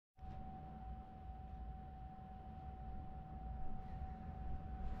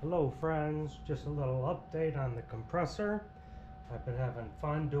Hello friends, just a little update on the compressor. I've been having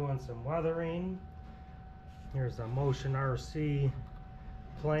fun doing some weathering. Here's a Motion RC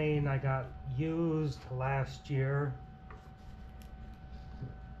plane I got used last year.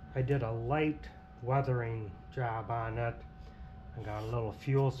 I did a light weathering job on it. I got a little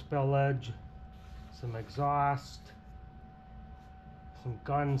fuel spillage, some exhaust, some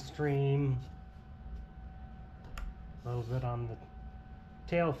gun stream, a little bit on the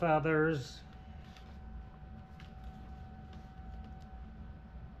tail feathers.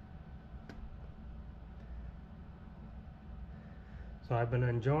 So I've been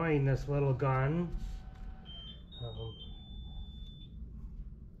enjoying this little gun.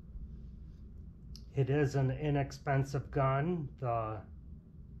 It is an inexpensive gun. The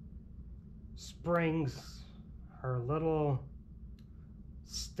springs are a little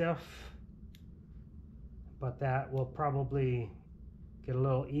stiff, but that will probably get a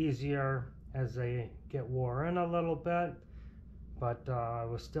little easier as they get worn a little bit. But I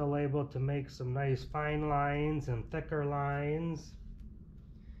was still able to make some nice fine lines and thicker lines.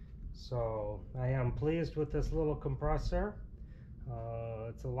 So I am pleased with this little compressor.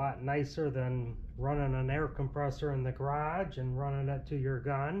 It's a lot nicer than running an air compressor in the garage and running it to your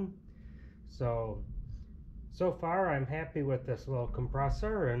gun. So far I'm happy with this little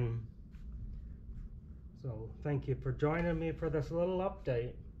compressor, and so thank you for joining me for this little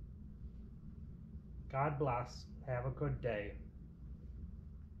update. God bless. Have a good day.